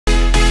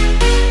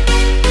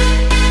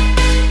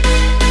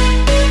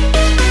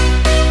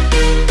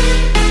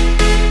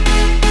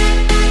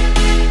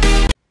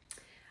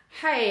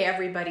Hi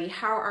everybody,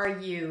 how are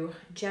you?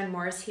 Jen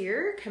Morris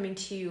here, coming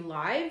to you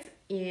live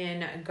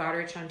in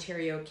Goderich,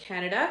 Ontario,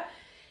 Canada.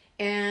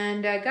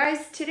 And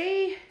guys,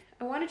 today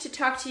I wanted to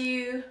talk to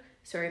you,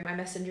 sorry my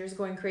messenger is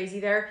going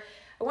crazy there.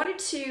 I wanted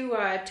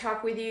to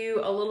talk with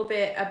you a little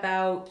bit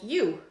about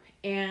you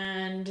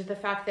and the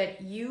fact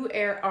that you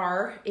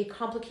are a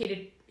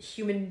complicated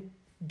human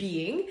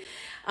being.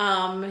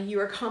 You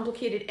are a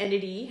complicated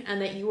entity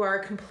and that you are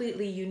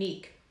completely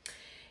unique.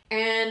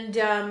 And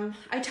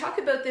I talk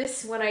about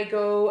this when I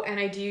go and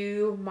I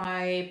do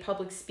my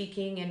public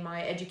speaking and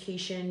my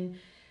education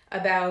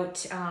about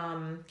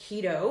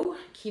keto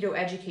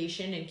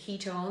education and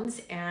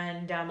ketones.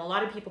 And a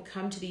lot of people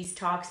come to these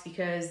talks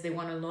because they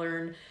want to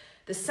learn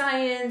the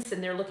science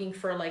and they're looking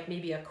for like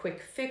maybe a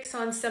quick fix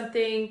on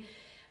something.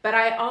 But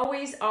I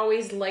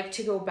always like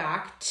to go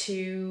back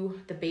to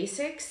the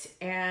basics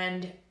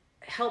and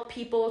help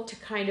people to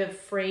kind of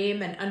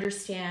frame and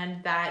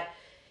understand that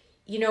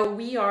you know,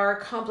 we are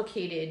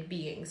complicated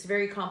beings,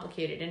 very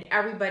complicated, and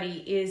everybody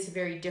is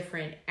very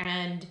different.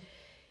 And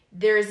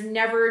there's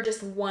never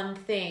just one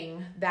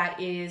thing that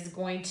is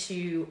going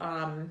to,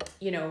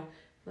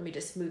 let me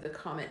just move the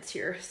comments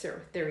here. So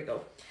there we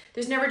go.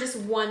 There's never just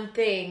one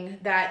thing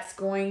that's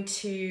going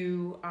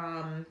to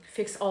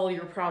fix all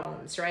your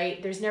problems,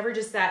 right? There's never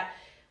just that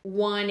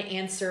one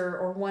answer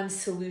or one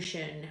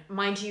solution.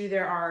 Mind you,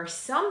 there are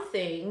some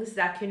things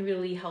that can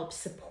really help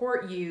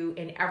support you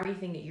in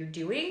everything that you're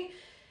doing.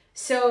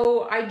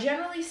 So I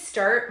generally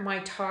start my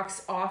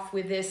talks off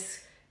with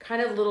this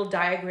kind of little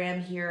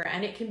diagram here,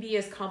 and it can be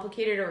as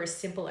complicated or as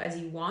simple as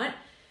you want,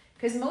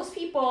 because most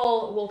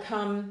people will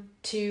come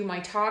to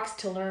my talks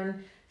to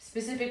learn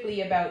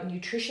specifically about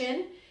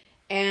nutrition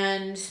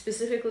and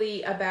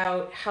specifically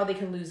about how they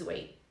can lose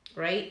weight,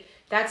 right?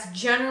 That's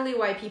generally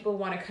why people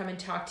want to come and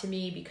talk to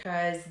me,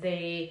 because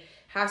they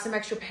have some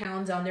extra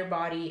pounds on their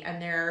body and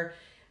they're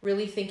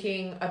really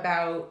thinking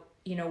about,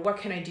 you know, what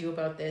can I do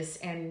about this?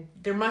 And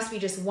there must be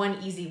just one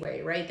easy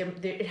way, right?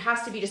 It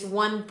has to be just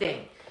one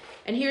thing.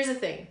 And here's the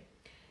thing.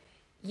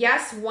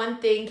 Yes, one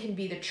thing can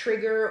be the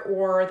trigger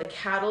or the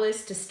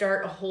catalyst to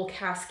start a whole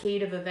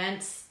cascade of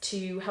events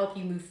to help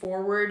you move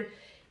forward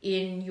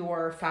in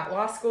your fat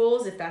loss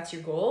goals, if that's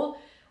your goal,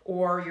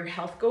 or your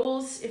health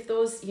goals, if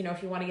those, you know,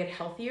 if you want to get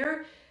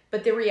healthier.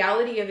 But the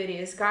reality of it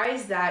is,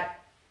 guys,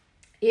 that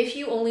if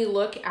you only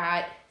look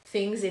at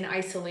things in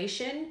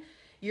isolation,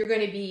 you're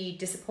going to be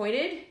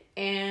disappointed.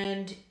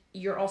 And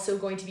you're also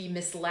going to be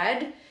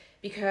misled,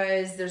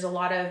 because there's a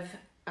lot of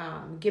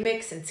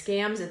gimmicks and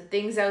scams and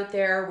things out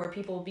there where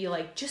people will be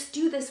like, just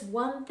do this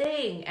one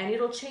thing and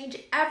it'll change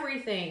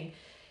everything.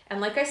 And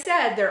like I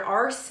said, there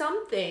are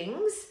some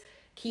things,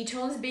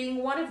 ketones being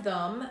one of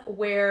them,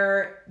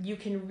 where you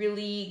can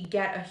really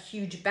get a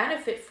huge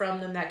benefit from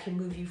them that can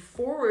move you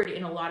forward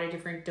in a lot of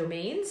different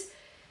domains.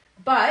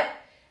 But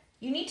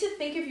you need to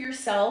think of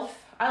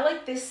yourself. I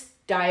like this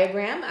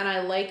diagram and I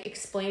like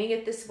explaining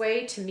it this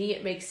way. To me,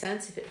 it makes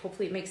sense.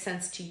 Hopefully it makes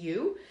sense to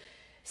you.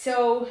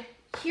 So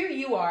here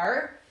you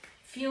are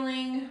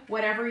feeling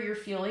whatever you're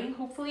feeling.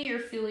 Hopefully you're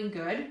feeling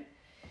good.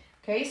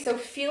 Okay, so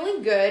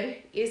feeling good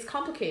is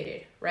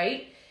complicated,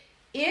 right?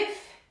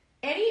 If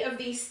any of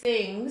these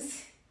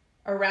things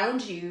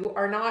around you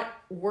are not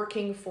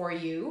working for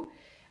you,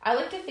 I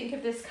like to think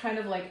of this kind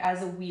of like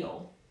as a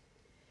wheel.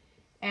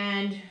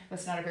 And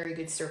that's not a very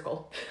good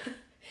circle.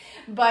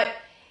 But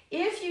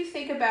if you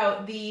think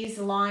about these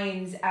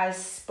lines as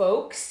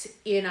spokes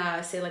in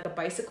a, say like a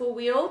bicycle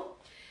wheel,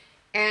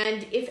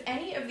 and if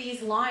any of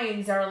these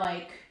lines are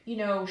like, you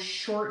know,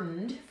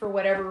 shortened for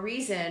whatever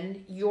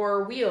reason,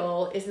 your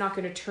wheel is not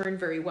going to turn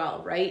very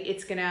well, right?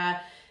 It's going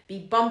to be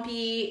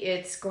bumpy.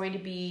 It's going to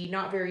be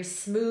not very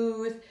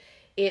smooth.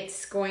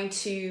 It's going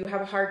to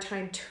have a hard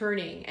time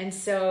turning. And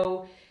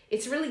so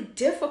it's really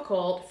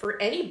difficult for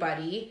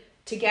anybody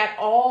to get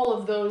all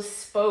of those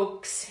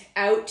spokes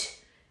out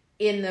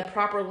in the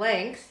proper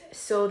length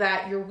so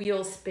that your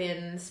wheel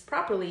spins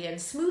properly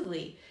and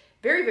smoothly.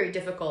 Very, very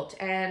difficult.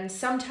 And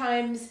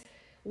sometimes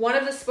one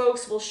of the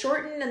spokes will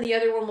shorten and the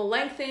other one will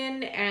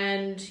lengthen.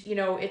 And, you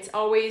know, it's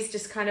always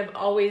just kind of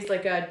always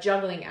like a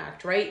juggling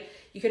act, right?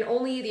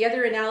 The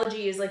other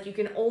analogy is like you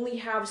can only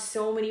have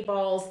so many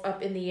balls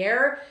up in the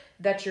air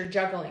that you're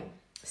juggling.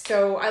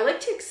 So I like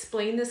to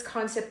explain this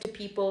concept to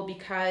people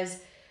because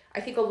I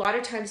think a lot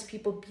of times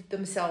people beat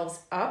themselves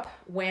up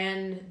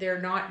when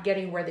they're not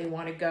getting where they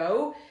want to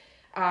go.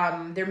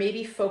 They're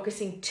maybe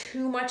focusing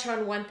too much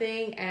on one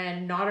thing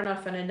and not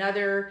enough on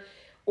another,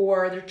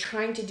 or they're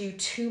trying to do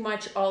too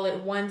much all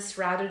at once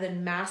rather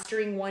than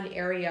mastering one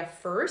area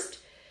first.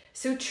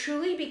 So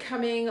truly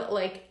becoming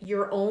like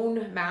your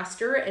own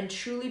master and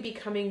truly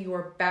becoming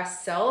your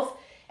best self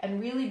and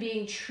really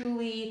being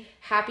truly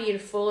happy and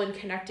full and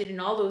connected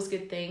and all those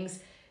good things,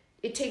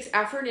 it takes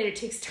effort and it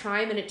takes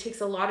time and it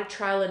takes a lot of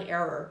trial and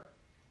error.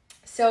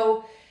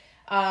 So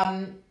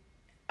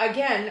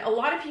again, a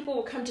lot of people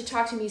will come to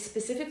talk to me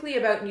specifically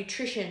about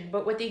nutrition,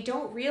 but what they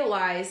don't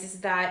realize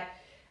is that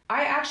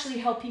I actually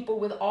help people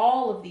with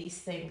all of these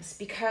things,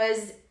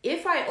 because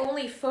if I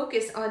only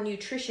focus on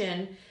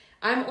nutrition,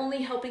 I'm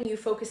only helping you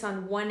focus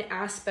on one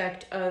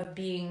aspect of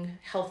being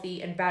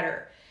healthy and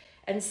better.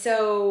 And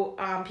so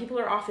people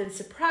are often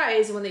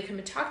surprised when they come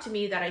and talk to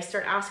me that I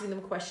start asking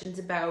them questions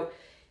about,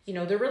 you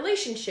know, their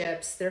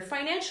relationships, their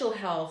financial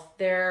health,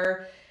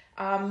 their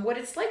what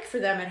it's like for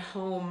them at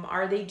home.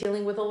 Are they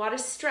dealing with a lot of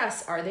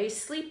stress? Are they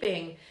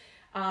sleeping?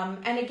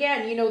 And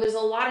again, you know, there's a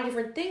lot of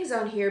different things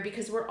on here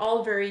because we're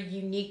all very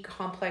unique,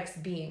 complex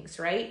beings,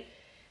 right?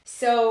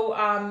 So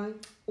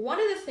one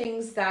of the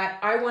things that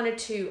I wanted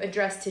to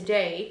address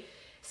today,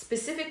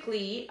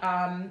 specifically,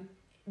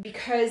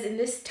 because in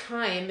this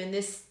time, in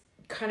this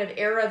kind of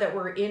era that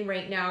we're in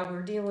right now,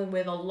 we're dealing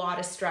with a lot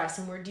of stress,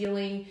 and we're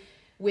dealing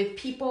with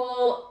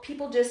people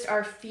just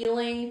are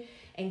feeling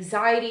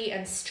anxiety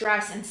and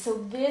stress. And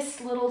so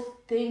this little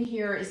thing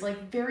here is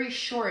like very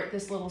short,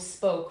 this little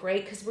spoke,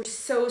 right? Because we're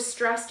so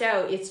stressed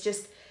out, it's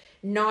just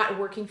not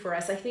working for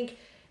us. I think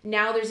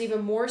now there's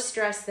even more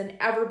stress than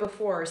ever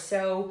before.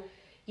 So,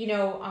 you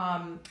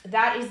know,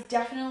 that is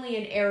definitely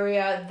an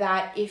area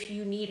that if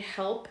you need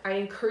help, I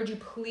encourage you,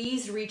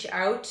 please reach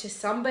out to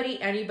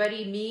somebody,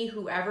 anybody, me,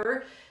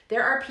 whoever.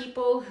 There are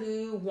people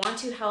who want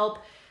to help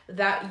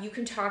that you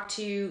can talk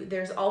to.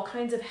 There's all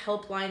kinds of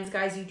helplines,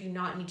 guys. You do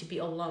not need to be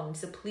alone.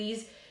 So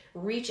please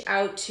reach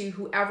out to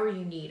whoever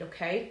you need,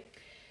 okay?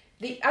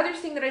 The other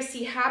thing that I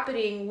see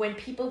happening when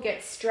people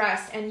get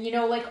stressed, and you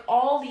know, like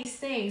all these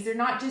things, they're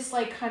not just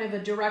like kind of a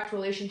direct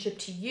relationship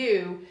to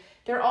you,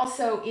 they're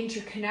also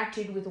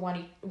interconnected with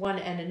one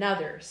and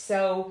another.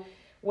 So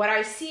what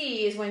I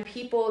see is when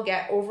people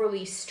get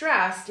overly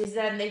stressed is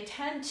then they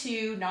tend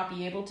to not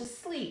be able to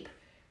sleep,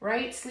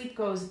 right? Sleep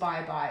goes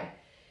bye-bye.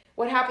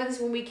 What happens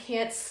when we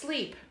can't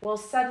sleep? Well,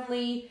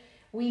 suddenly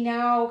we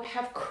now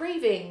have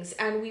cravings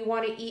and we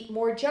want to eat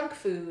more junk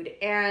food.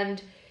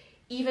 And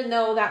even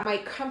though that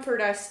might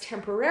comfort us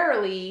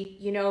temporarily,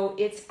 you know,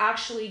 it's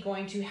actually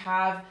going to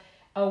have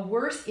a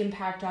worse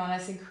impact on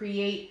us and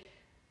create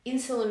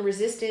insulin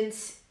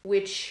resistance,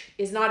 which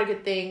is not a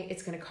good thing.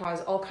 It's going to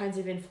cause all kinds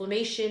of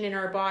inflammation in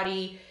our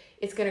body.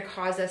 It's going to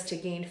cause us to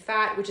gain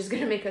fat, which is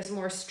going to make us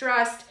more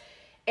stressed.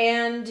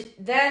 And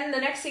then the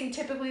next thing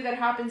typically that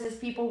happens is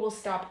people will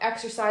stop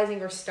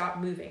exercising or stop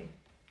moving.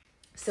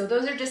 So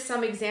those are just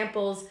some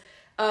examples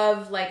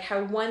of like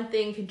how one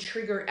thing can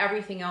trigger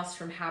everything else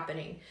from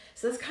happening.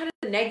 So that's kind of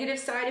the negative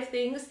side of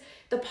things.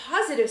 The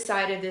positive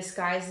side of this,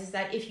 guys, is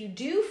that if you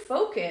do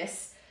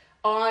focus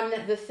on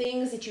the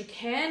things that you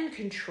can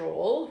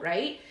control,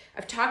 right?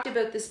 I've talked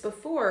about this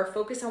before.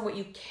 Focus on what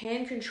you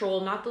can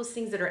control, not those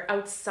things that are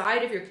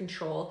outside of your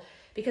control.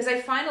 Because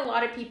I find a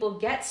lot of people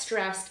get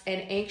stressed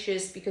and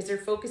anxious because they're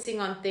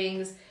focusing on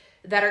things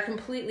that are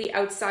completely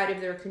outside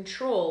of their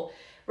control.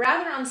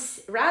 Rather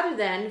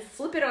than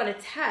flip it on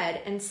its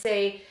head and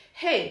say,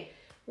 hey,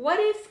 what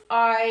if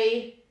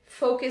I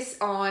focus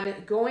on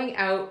going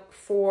out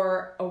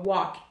for a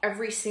walk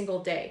every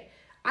single day?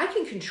 I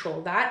can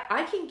control that.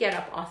 I can get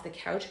up off the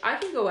couch. I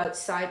can go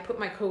outside, put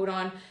my coat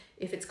on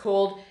if it's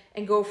cold,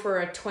 and go for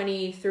a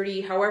 20,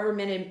 30, however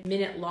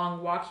minute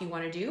long walk you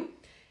want to do.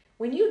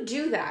 When you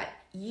do that,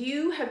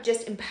 you have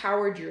just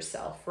empowered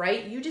yourself,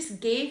 right? You just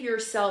gave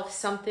yourself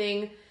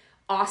something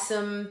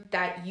awesome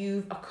that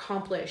you've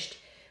accomplished.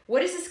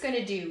 What is this going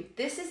to do?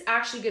 This is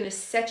actually going to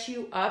set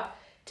you up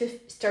to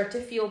start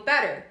to feel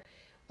better.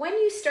 When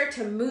you start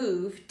to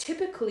move,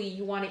 typically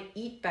you want to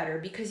eat better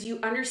because you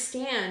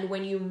understand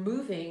when you're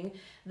moving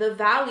the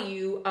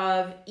value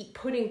of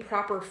putting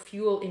proper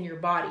fuel in your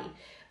body.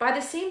 By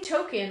the same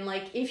token,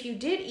 like if you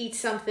did eat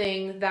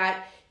something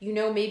that you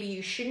know maybe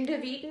you shouldn't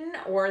have eaten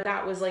or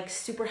that was like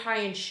super high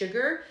in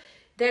sugar,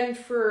 then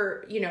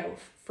for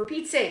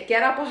Pete's sake,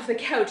 get up off the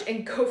couch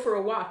and go for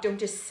a walk. Don't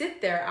just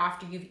sit there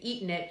after you've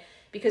eaten it,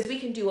 because we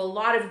can do a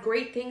lot of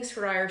great things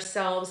for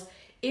ourselves.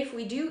 If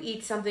we do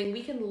eat something,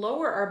 we can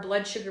lower our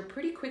blood sugar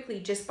pretty quickly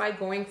just by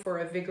going for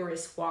a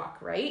vigorous walk,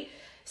 right?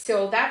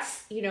 So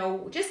that's,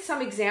 just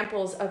some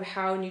examples of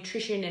how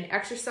nutrition and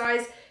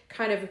exercise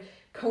kind of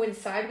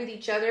coincide with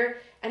each other.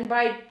 And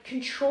by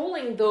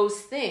controlling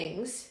those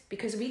things,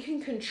 because we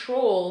can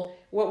control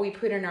what we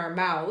put in our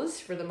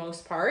mouths for the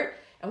most part,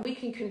 and we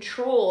can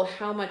control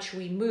how much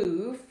we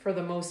move for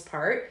the most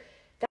part.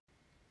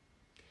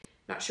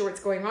 Not sure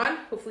what's going on.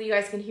 Hopefully you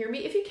guys can hear me.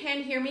 If you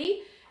can hear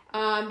me,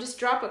 just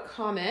drop a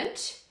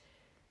comment.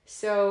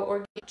 Or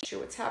not sure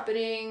what's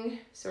happening.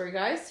 Sorry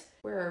guys,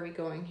 where are we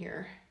going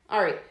here?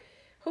 All right,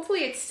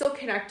 hopefully it's still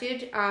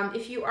connected.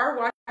 If you are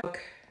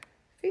watching,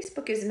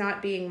 Facebook is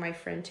not being my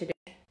friend today.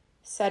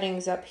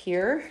 Settings up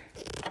here.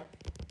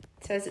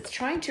 It says it's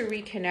trying to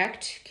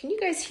reconnect. Can you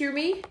guys hear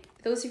me?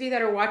 Those of you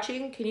that are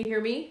watching, can you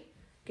hear me?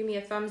 Give me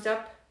a thumbs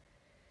up,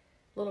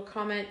 little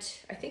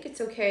comment. I think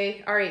it's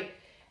okay. All right.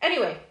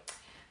 Anyway,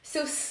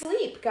 so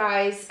sleep,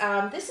 guys.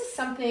 This is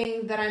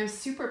something that I'm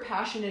super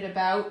passionate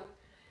about.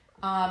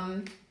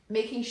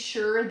 Making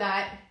sure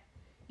that,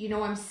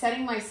 I'm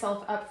setting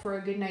myself up for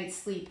a good night's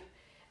sleep.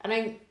 And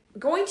I'm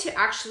going to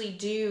actually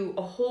do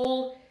a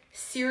whole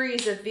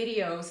series of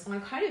videos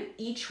on kind of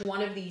each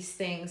one of these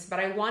things, but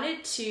I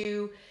wanted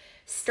to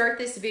start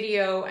this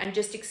video and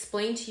just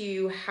explain to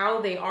you how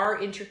they are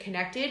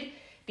interconnected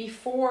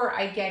before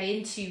I get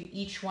into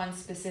each one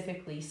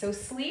specifically. So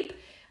sleep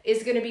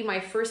is going to be my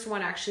first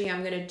one. Actually,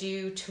 I'm going to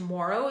do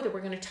tomorrow, that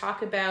we're going to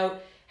talk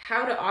about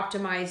how to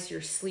optimize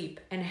your sleep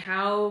and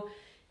how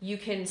you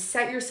can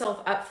set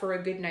yourself up for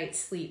a good night's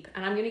sleep.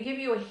 And I'm going to give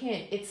you a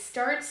hint. It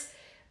starts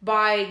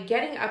by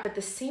getting up at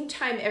the same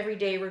time every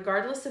day,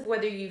 regardless of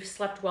whether you've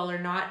slept well or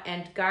not.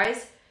 And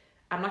guys,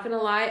 I'm not going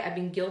to lie, I've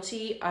been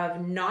guilty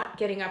of not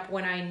getting up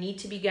when I need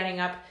to be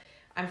getting up.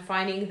 I'm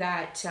finding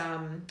that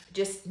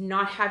just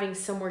not having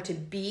somewhere to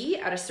be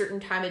at a certain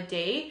time of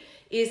day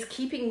is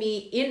keeping me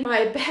in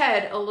my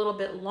bed a little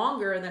bit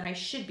longer than I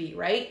should be,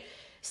 right?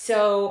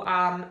 So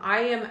I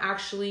am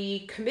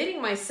actually committing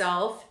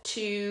myself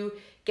to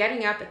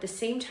getting up at the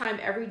same time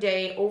every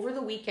day over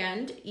the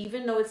weekend,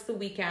 even though it's the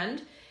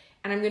weekend.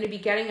 And I'm going to be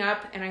getting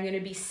up and I'm going to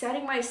be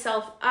setting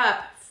myself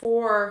up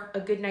for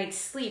a good night's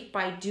sleep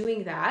by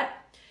doing that.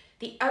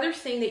 The other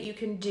thing that you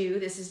can do,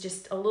 this is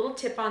just a little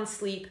tip on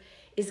sleep,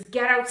 is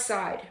get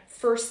outside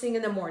first thing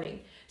in the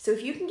morning. So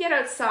if you can get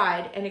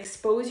outside and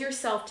expose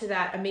yourself to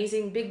that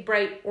amazing big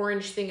bright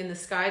orange thing in the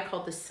sky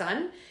called the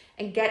sun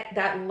and get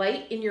that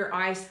light in your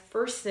eyes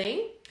first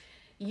thing,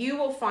 you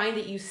will find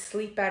that you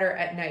sleep better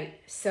at night.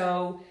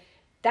 So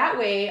that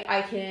way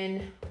I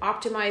can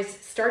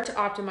start to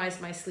optimize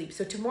my sleep.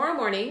 So tomorrow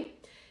morning,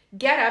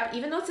 get up,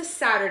 even though it's a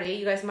Saturday,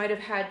 you guys might have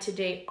had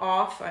today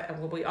off.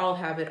 Well, we all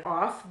have it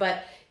off,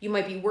 but you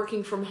might be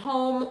working from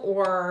home,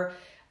 or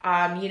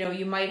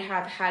you might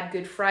have had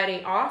Good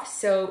Friday off.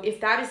 So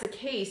if that is the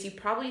case, you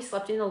probably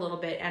slept in a little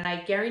bit, and I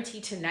guarantee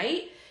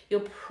tonight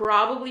you'll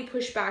probably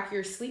push back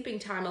your sleeping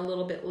time a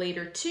little bit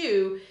later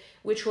too,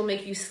 which will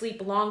make you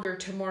sleep longer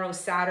tomorrow,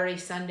 Saturday,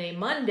 Sunday,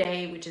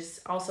 Monday, which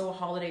is also a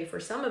holiday for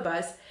some of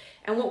us.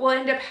 And what will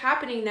end up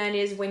happening then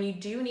is when you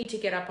do need to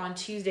get up on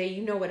Tuesday,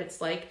 you know what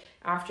it's like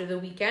after the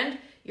weekend,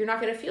 you're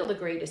not going to feel the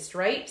greatest,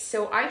 right?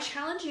 So I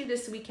challenge you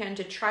this weekend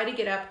to try to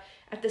get up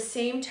at the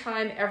same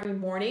time every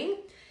morning,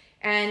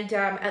 and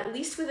at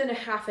least within a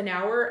half an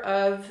hour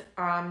of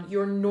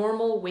your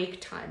normal wake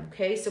time,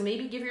 okay? So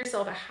maybe give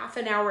yourself a half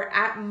an hour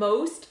at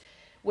most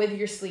with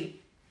your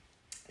sleep.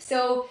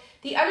 So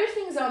the other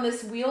things on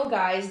this wheel,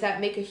 guys, that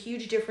make a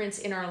huge difference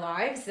in our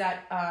lives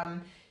that,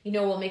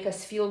 will make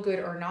us feel good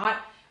or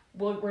not,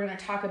 we're going to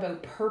talk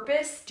about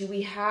purpose. Do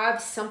we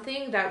have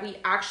something that we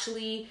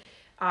actually,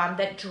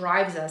 that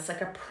drives us,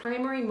 like a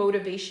primary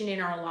motivation in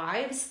our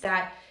lives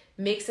that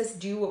makes us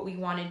do what we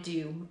want to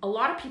do? A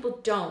lot of people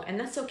don't, and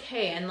that's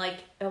okay. And like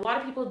a lot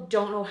of people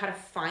don't know how to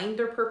find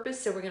their purpose.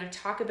 So we're going to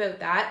talk about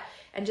that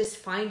and just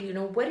find,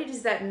 what it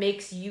is that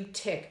makes you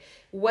tick.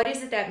 What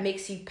is it that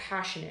makes you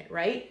passionate,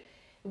 right?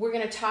 We're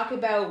going to talk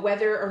about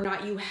whether or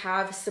not you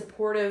have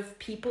supportive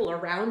people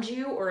around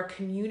you or a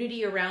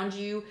community around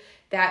you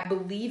that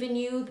believe in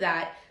you,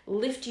 that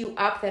lift you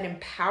up, that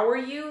empower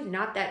you,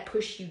 not that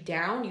push you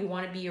down. You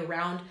want to be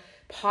around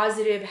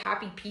positive,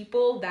 happy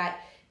people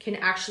that can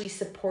actually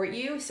support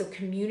you. So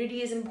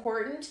community is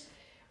important.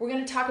 We're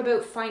going to talk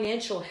about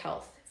financial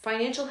health.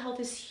 Financial health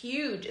is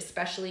huge,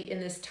 especially in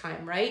this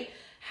time, right?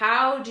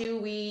 How do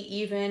we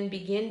even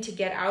begin to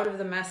get out of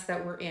the mess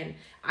that we're in?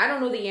 I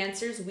don't know the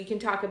answers. We can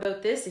talk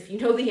about this. If you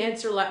know the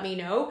answer, let me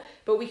know.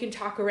 But we can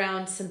talk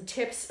around some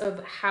tips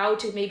of how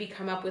to maybe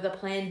come up with a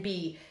plan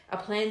B, a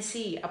plan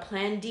C, a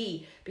plan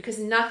D, because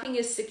nothing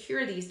is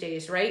secure these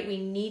days, right? We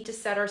need to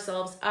set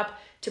ourselves up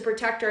to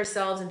protect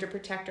ourselves and to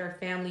protect our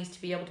families,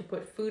 to be able to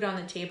put food on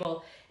the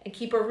table and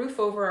keep a roof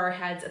over our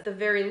heads at the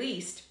very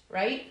least,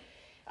 right?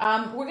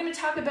 We're going to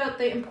talk about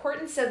the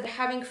importance of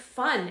having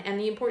fun and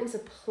the importance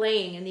of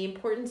playing and the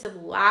importance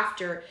of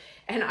laughter.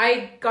 And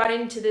I got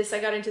into this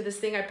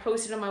thing I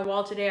posted on my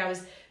wall today. I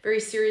was very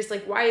serious,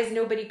 like, why is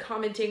nobody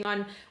commenting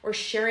on or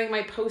sharing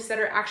my posts that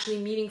are actually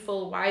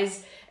meaningful? Why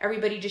is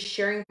everybody just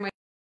sharing my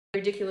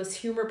ridiculous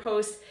humor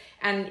posts?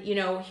 And,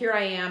 here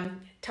I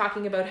am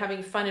talking about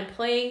having fun and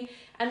playing.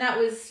 And that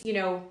was,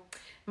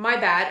 my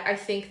bad. I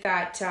think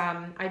that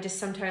I just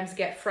sometimes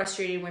get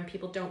frustrated when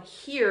people don't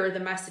hear the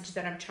message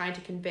that I'm trying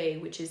to convey,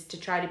 which is to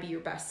try to be your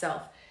best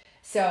self.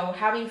 So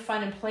having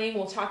fun and playing,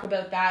 we'll talk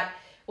about that.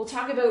 We'll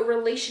talk about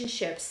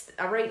relationships.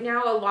 Right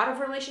now, a lot of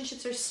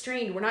relationships are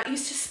strained. We're not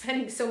used to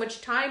spending so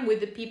much time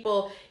with the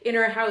people in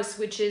our house,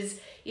 which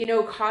is,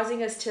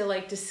 causing us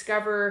to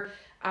discover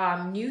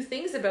new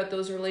things about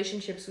those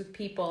relationships with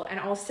people. And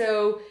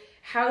also,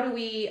 how do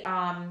we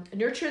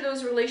nurture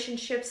those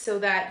relationships so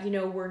that,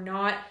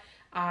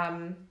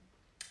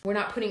 we're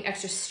not putting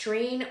extra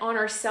strain on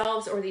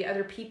ourselves or the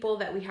other people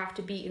that we have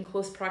to be in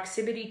close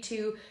proximity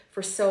to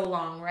for so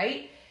long,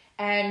 right?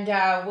 And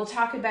we'll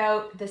talk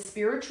about the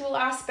spiritual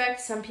aspect.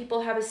 Some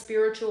people have a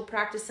spiritual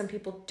practice, some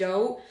people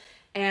don't.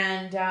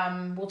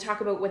 And we'll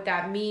talk about what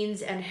that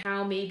means and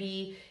how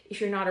maybe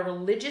if you're not a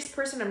religious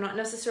person, I'm not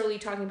necessarily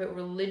talking about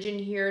religion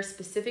here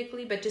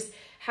specifically, but just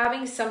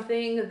having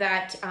something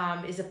that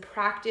is a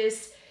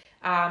practice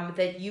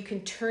that you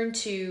can turn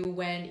to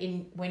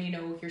when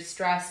you're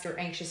stressed or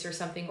anxious or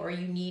something, or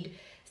you need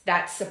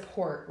that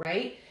support,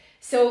 right?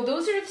 So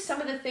those are some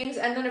of the things.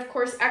 And then of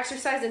course,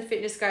 exercise and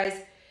fitness,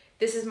 guys.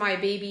 This is my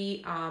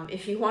baby.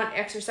 If you want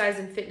exercise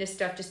and fitness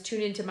stuff, just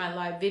tune into my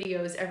live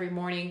videos every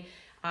morning,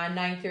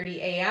 9:30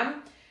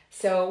 a.m.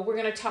 So we're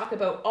going to talk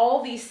about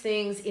all these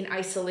things in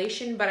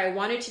isolation, but I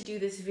wanted to do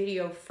this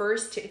video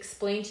first to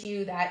explain to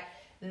you that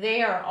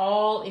they are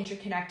all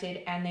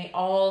interconnected and they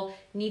all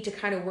need to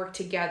kind of work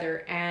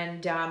together.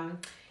 And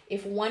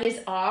if one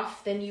is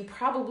off, then you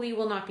probably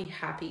will not be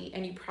happy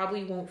and you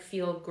probably won't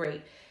feel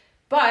great.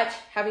 But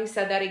having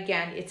said that,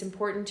 again, it's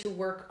important to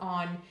work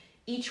on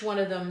each one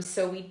of them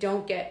so we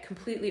don't get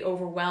completely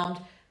overwhelmed,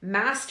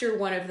 master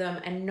one of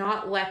them and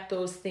not let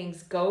those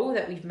things go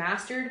that we've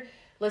mastered.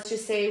 Let's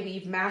just say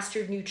we've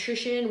mastered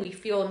nutrition. We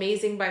feel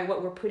amazing by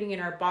what we're putting in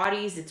our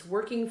bodies. It's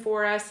working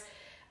for us.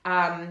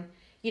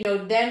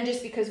 Then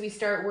just because we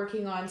start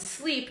working on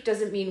sleep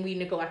doesn't mean we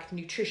neglect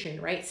nutrition,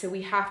 right? So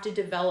we have to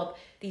develop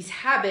these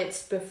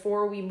habits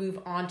before we move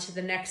on to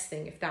the next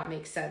thing, if that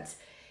makes sense.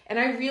 And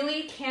I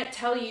really can't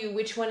tell you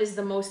which one is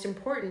the most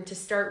important to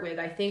start with.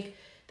 I think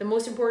the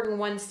most important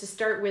ones to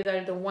start with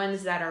are the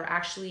ones that are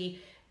actually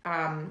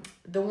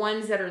the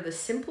ones that are the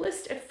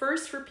simplest at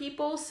first for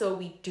people, so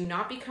we do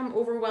not become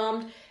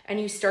overwhelmed and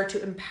you start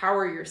to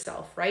empower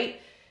yourself, right?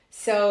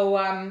 So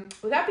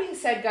with that being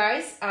said,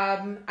 guys,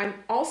 I'm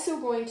just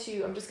going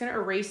to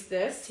erase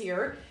this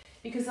here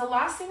because the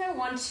last thing I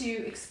want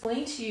to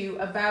explain to you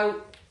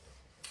about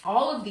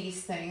all of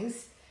these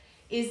things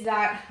is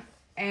that,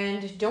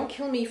 and don't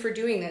kill me for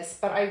doing this,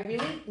 but I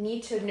really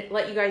need to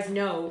let you guys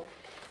know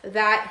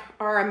that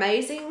our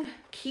amazing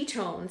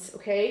ketones,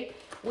 okay,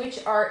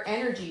 which are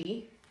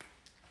energy,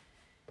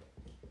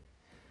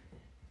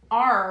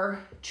 are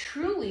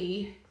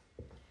truly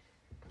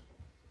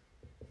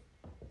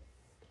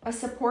a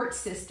support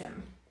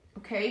system,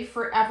 okay,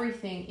 for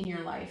everything in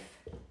your life.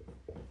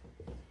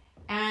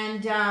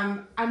 And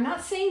I'm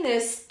not saying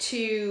this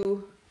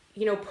to,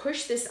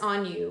 push this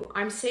on you.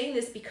 I'm saying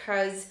this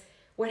because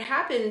what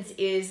happens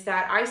is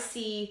that I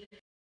see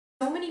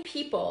so many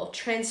people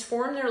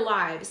transform their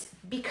lives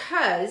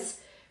because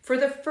for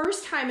the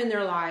first time in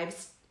their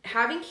lives,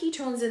 having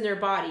ketones in their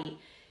body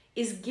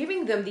is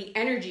giving them the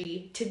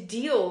energy to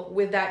deal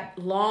with that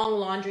long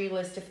laundry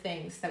list of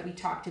things that we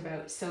talked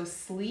about. So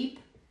sleep,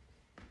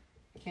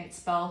 I can't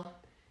spell,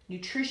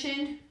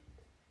 nutrition,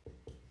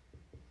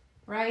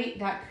 right?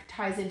 That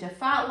ties into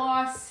fat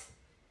loss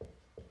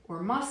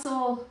or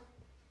muscle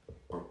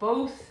or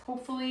both,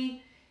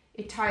 hopefully.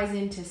 It ties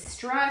into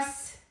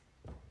stress.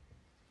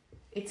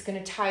 It's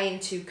going to tie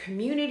into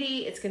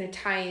community. It's going to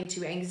tie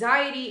into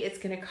anxiety. It's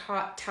going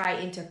to tie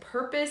into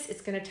purpose.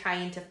 It's going to tie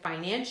into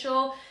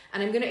financial.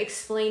 And I'm going to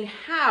explain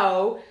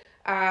how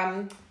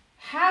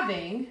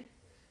having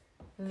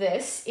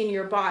this in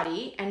your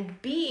body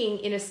and being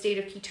in a state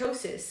of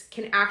ketosis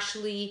can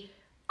actually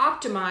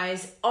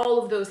optimize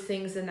all of those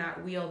things in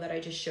that wheel that I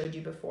just showed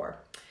you before.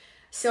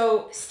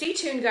 So stay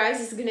tuned, guys.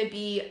 This is going to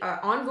be an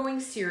ongoing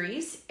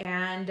series,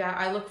 and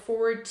I look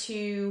forward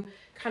to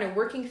kind of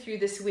working through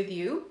this with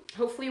you.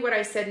 Hopefully what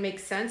I said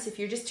makes sense. If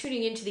you're just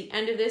tuning in to the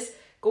end of this,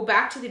 go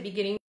back to the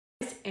beginning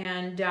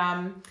and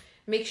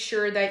make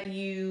sure that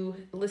you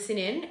listen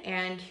in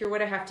and hear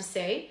what I have to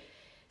say.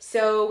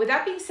 So with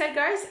that being said,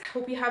 guys, I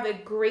hope you have a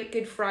great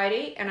Good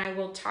Friday, and I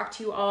will talk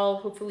to you all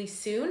hopefully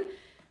soon.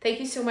 Thank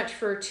you so much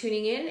for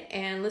tuning in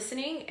and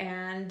listening,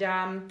 and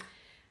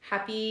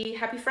happy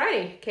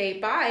Friday. Okay,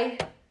 bye.